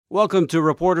Welcome to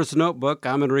Reporter's Notebook.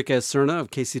 I'm Enrique Cerna of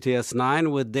KCTS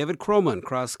 9 with David Kroman,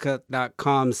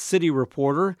 Crosscut.com's city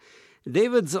reporter.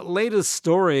 David's latest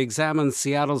story examines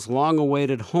Seattle's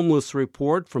long-awaited homeless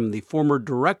report from the former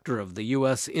director of the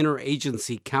U.S.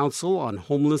 Interagency Council on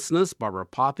Homelessness, Barbara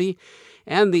Poppe,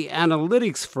 and the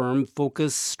analytics firm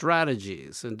Focus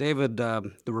Strategies. And David,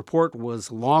 the report was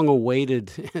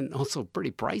long-awaited and also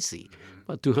pretty pricey,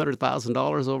 about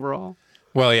 $200,000 overall.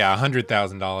 Well, yeah,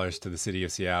 $100,000 to the city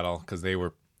of Seattle because they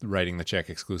were writing the check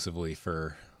exclusively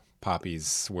for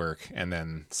Poppe's work, and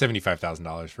then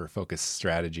 $75,000 for Focus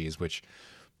Strategies, which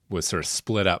was sort of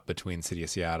split up between City of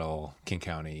Seattle, King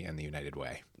County, and the United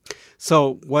Way.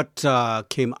 So what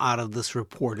came out of this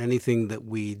report? Anything that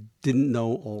we didn't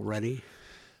know already?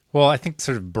 Well, I think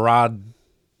sort of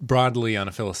broadly on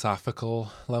a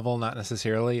philosophical level, not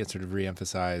necessarily. It sort of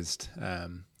reemphasized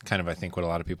kind of, I think, what a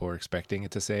lot of people were expecting it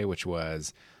to say, which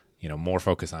was, more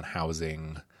focus on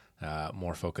housing,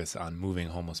 more focus on moving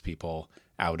homeless people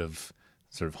out of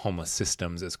sort of homeless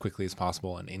systems as quickly as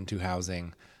possible and into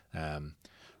housing,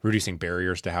 reducing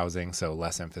barriers to housing, so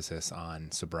less emphasis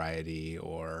on sobriety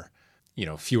or,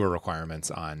 fewer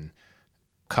requirements on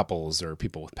couples or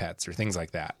people with pets or things like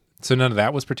that. So none of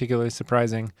that was particularly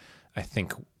surprising. I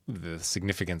think the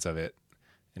significance of it,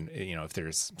 and if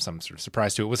there's some sort of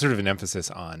surprise to it, was sort of an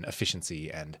emphasis on efficiency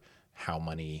and how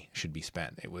money should be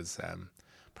spent. It was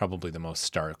probably the most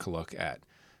stark look at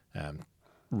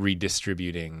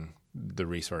redistributing the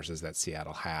resources that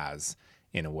Seattle has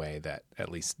in a way that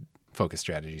at least Focus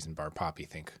Strategies and Barb Poppe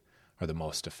think are the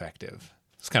most effective.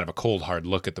 It's kind of a cold, hard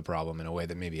look at the problem in a way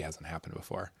that maybe hasn't happened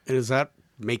before. And does that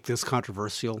make this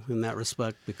controversial in that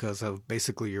respect? Because of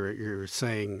basically you're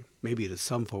saying maybe to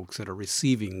some folks that are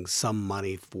receiving some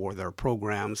money for their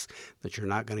programs that you're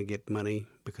not going to get money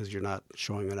because you're not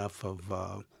showing enough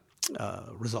of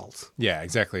results. Yeah,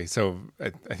 exactly. So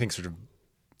I think sort of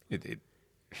it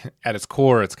at its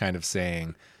core, it's kind of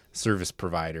saying service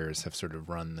providers have sort of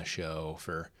run the show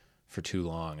for too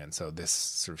long. And so this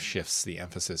sort of shifts the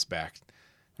emphasis back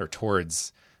or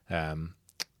towards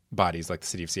bodies like the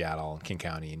City of Seattle and King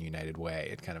County and United Way.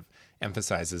 It kind of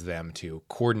emphasizes them to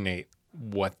coordinate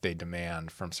what they demand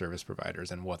from service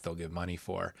providers and what they'll give money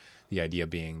for. The idea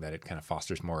being that it kind of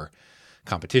fosters more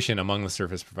competition among the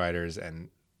service providers, and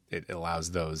it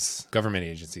allows those government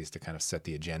agencies to kind of set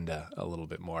the agenda a little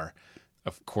bit more.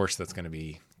 Of course, that's going to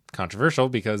be controversial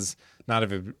because not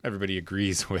everybody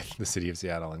agrees with the City of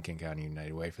Seattle and King County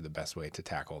United Way for the best way to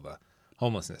tackle the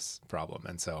homelessness problem.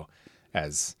 And so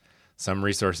as some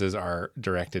resources are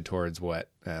directed towards what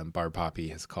Barb Poppe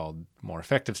has called more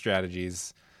effective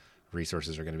strategies,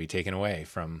 resources are going to be taken away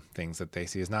from things that they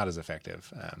see as not as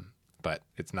effective. But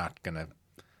it's not going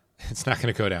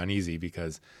to go down easy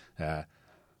because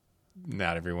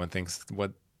not everyone thinks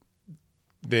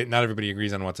not everybody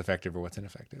agrees on what's effective or what's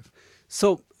ineffective.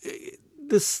 So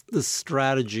this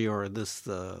strategy or this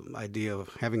idea of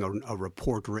having a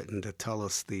report written to tell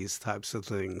us these types of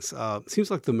things seems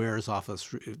like the mayor's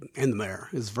office and the mayor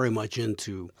is very much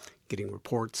into getting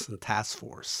reports and task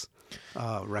force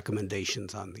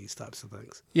recommendations on these types of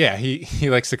things. Yeah, he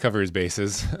likes to cover his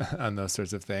bases on those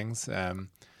sorts of things.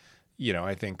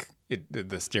 I think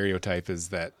the stereotype is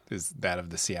that of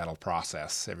the Seattle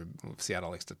process.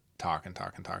 Seattle likes to talk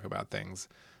about things.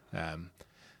 I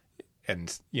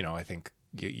think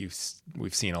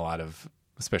we've seen a lot of,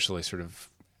 especially sort of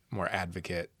more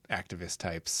advocate, activist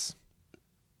types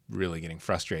really getting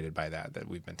frustrated by that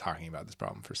we've been talking about this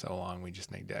problem for so long. We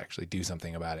just need to actually do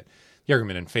something about it. The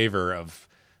argument in favor of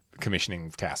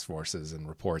commissioning task forces and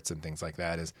reports and things like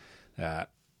that is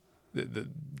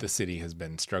the city has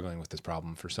been struggling with this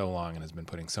problem for so long and has been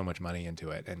putting so much money into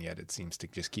it, and yet it seems to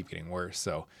just keep getting worse.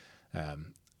 So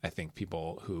I think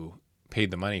people who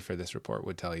paid the money for this report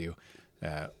would tell you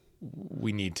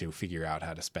we need to figure out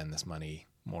how to spend this money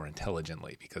more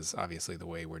intelligently, because obviously the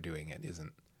way we're doing it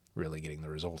isn't really getting the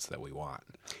results that we want.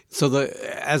 So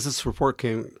as this report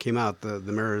came out, the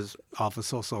mayor's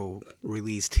office also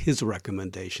released his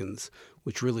recommendations,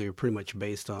 which really are pretty much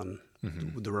based on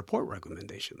the report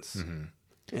recommendations,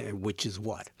 which is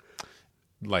what?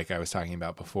 Like I was talking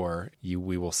about before,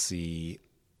 we will see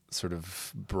sort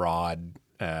of broad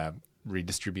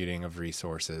redistributing of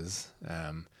resources.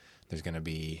 There's going to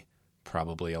be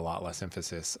probably a lot less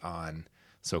emphasis on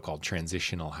so-called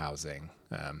transitional housing.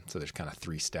 So there's kind of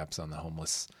 3 steps on the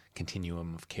homeless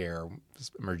continuum of care: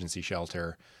 emergency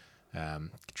shelter,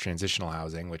 transitional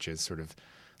housing, which is sort of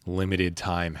limited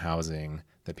time housing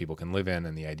that people can live in,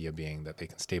 and the idea being that they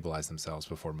can stabilize themselves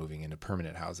before moving into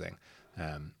permanent housing.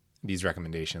 These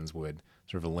recommendations would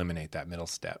sort of eliminate that middle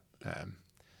step,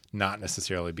 not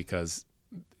necessarily because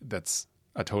that's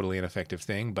a totally ineffective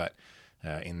thing, but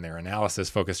in their analysis,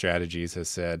 Focus Strategies has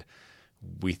said,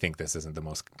 we think this isn't the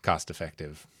most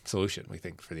cost-effective solution. We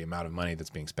think for the amount of money that's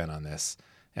being spent on this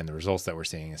and the results that we're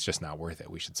seeing, it's just not worth it.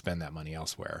 We should spend that money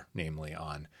elsewhere, namely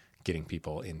on getting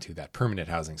people into that permanent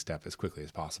housing step as quickly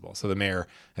as possible. So the mayor,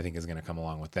 I think, is going to come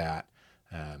along with that.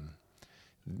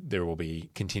 There will be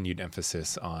continued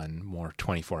emphasis on more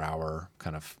 24-hour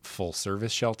kind of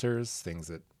full-service shelters, things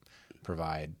that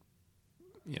provide,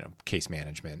 case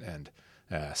management and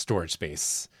storage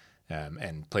space,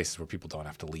 and places where people don't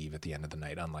have to leave at the end of the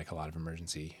night, unlike a lot of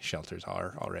emergency shelters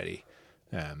are already.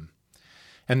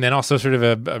 And then also sort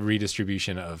of a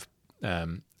redistribution of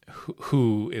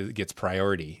who gets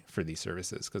priority for these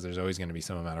services, because there's always going to be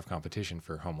some amount of competition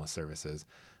for homeless services.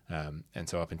 And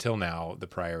so up until now, the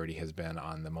priority has been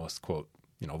on the most, quote,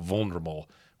 vulnerable,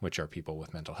 which are people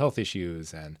with mental health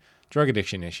issues and drug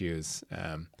addiction issues.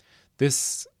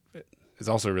 This is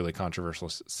also a really controversial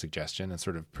suggestion and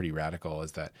sort of pretty radical,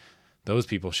 is that those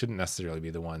people shouldn't necessarily be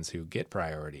the ones who get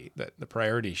priority, that the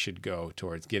priority should go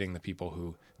towards getting the people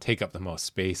who take up the most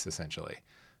space, essentially,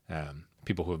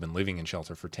 people who have been living in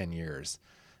shelter for 10 years,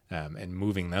 and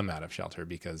moving them out of shelter,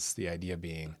 because the idea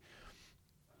being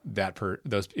that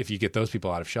if you get those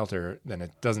people out of shelter, then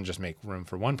it doesn't just make room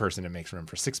for one person, it makes room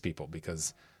for 6 people,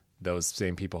 because those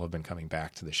same people have been coming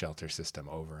back to the shelter system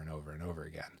over and over and over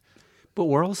again. But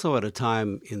we're also at a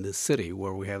time in the city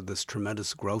where we have this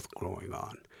tremendous growth going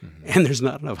on, and there's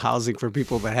not enough housing for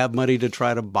people that have money to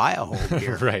try to buy a home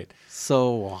here. Right.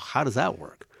 So how does that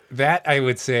work? That, I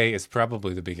would say, is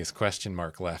probably the biggest question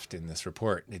mark left in this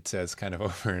report. It says kind of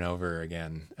over and over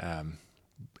again,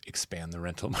 expand the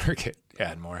rental market,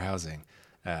 add more housing.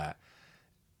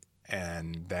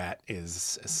 And that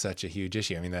is such a huge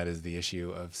issue. I mean, that is the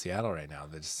issue of Seattle right now.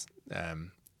 There's,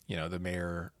 the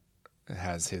mayor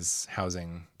has his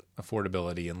housing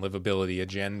affordability and livability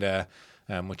agenda,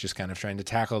 which is kind of trying to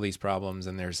tackle these problems.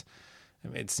 And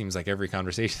it seems like every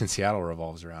conversation in Seattle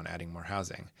revolves around adding more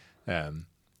housing.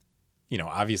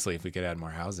 Obviously, if we could add more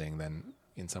housing, then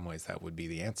in some ways that would be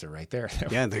the answer right there.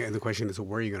 Yeah, and the question is,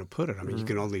 where are you going to put it? I mean, you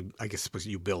can only, I guess, suppose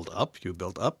you build up,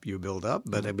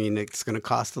 but I mean, it's going to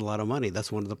cost a lot of money.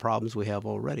 That's one of the problems we have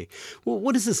already. Well,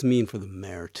 what does this mean for the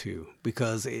mayor, too?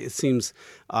 Because it seems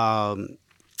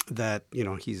that,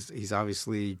 he's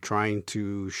obviously trying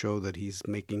to show that he's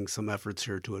making some efforts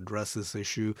here to address this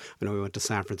issue. I know we went to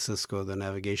San Francisco, the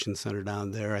navigation center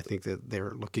down there. I think that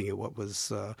they're looking at what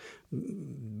was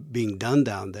being done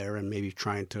down there and maybe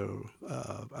trying to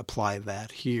apply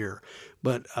that here.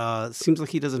 But it seems like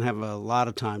he doesn't have a lot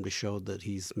of time to show that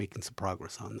he's making some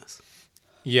progress on this.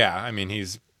 Yeah, I mean,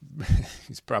 he's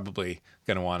probably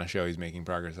going to want to show he's making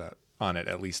progress on it,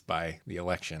 at least by the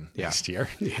election next year.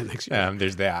 Yeah, next year.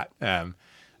 There's that.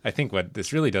 I think what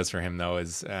this really does for him, though,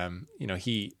 is,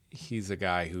 he's a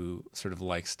guy who sort of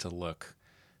likes to look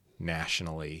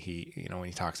nationally. He, when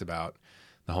he talks about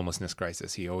the homelessness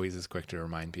crisis, he always is quick to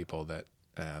remind people that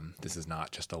this is not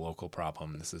just a local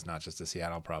problem. This is not just a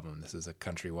Seattle problem. This is a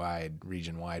countrywide,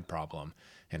 region-wide problem.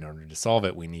 In order to solve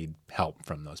it, we need help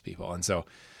from those people. And so,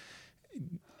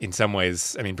 in some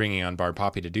ways, I mean, bringing on Barb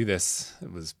Poppy to do this,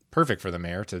 it was perfect for the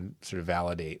mayor to sort of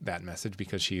validate that message,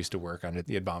 because she used to work under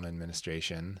the Obama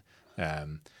administration.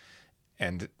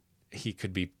 And he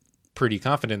could be pretty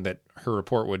confident that her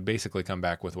report would basically come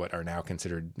back with what are now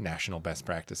considered national best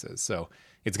practices. So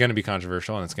it's going to be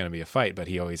controversial and it's going to be a fight, but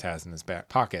he always has in his back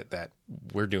pocket that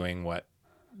we're doing what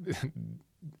the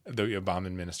Obama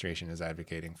administration is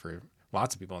advocating for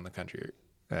lots of people in the country.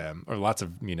 Or lots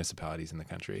of municipalities in the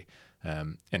country.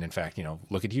 And in fact,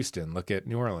 look at Houston, look at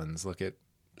New Orleans, look at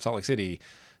Salt Lake City.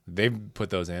 They've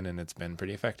put those in and it's been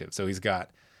pretty effective. So he's got,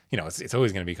 it's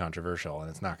always going to be controversial and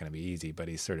it's not going to be easy, but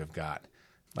he's sort of got,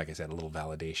 like I said, a little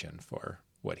validation for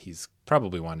what he's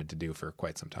probably wanted to do for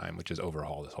quite some time, which is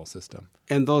overhaul this whole system.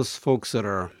 And those folks that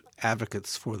are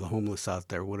advocates for the homeless out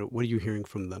there, what are you hearing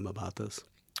from them about this?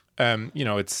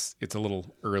 It's a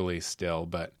little early still,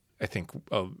 but I think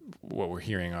what we're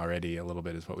hearing already a little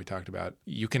bit is what we talked about.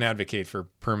 You can advocate for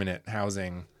permanent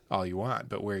housing all you want,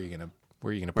 but where are you going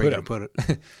to put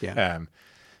it? Yeah.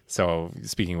 So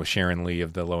speaking with Sharon Lee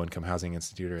of the Low Income Housing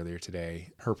Institute earlier today,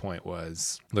 her point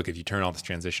was, look, if you turn all this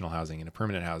transitional housing into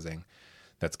permanent housing,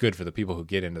 that's good for the people who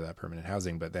get into that permanent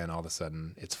housing, but then all of a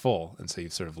sudden it's full. And so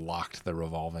you've sort of locked the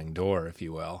revolving door, if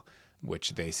you will,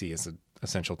 which they see as an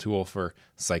essential tool for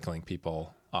cycling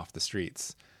people off the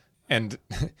streets. And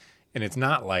it's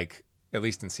not like, at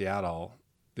least in Seattle,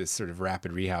 this sort of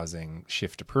rapid rehousing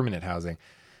shift to permanent housing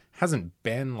hasn't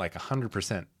been like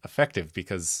 100% effective,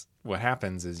 because what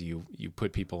happens is you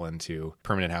put people into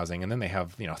permanent housing, and then they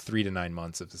have 3 to 9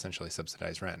 months of essentially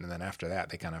subsidized rent, and then after that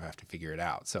they kind of have to figure it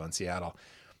out. So in Seattle,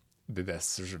 the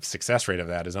sort of success rate of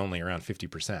that is only around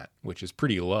 50%, which is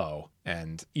pretty low.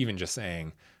 And even just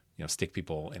saying, stick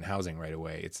people in housing right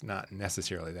away, it's not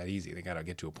necessarily that easy. They got to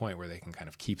get to a point where they can kind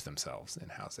of keep themselves in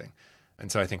housing.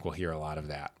 And so I think we'll hear a lot of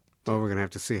that. Well, we're going to have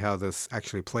to see how this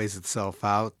actually plays itself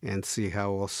out and see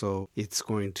how also it's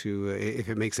going to, if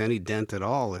it makes any dent at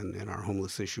all in our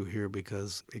homeless issue here,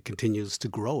 because it continues to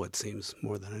grow, it seems,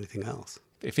 more than anything else.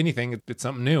 If anything, it's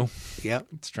something new. Yep.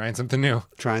 It's trying something new.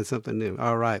 Trying something new.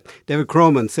 All right. David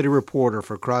Kroman, city reporter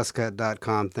for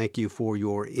Crosscut.com. Thank you for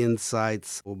your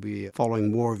insights. We'll be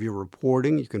following more of your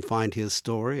reporting. You can find his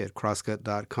story at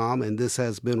Crosscut.com. And this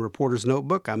has been Reporter's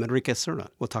Notebook. I'm Enrique Cerna.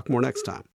 We'll talk more next time.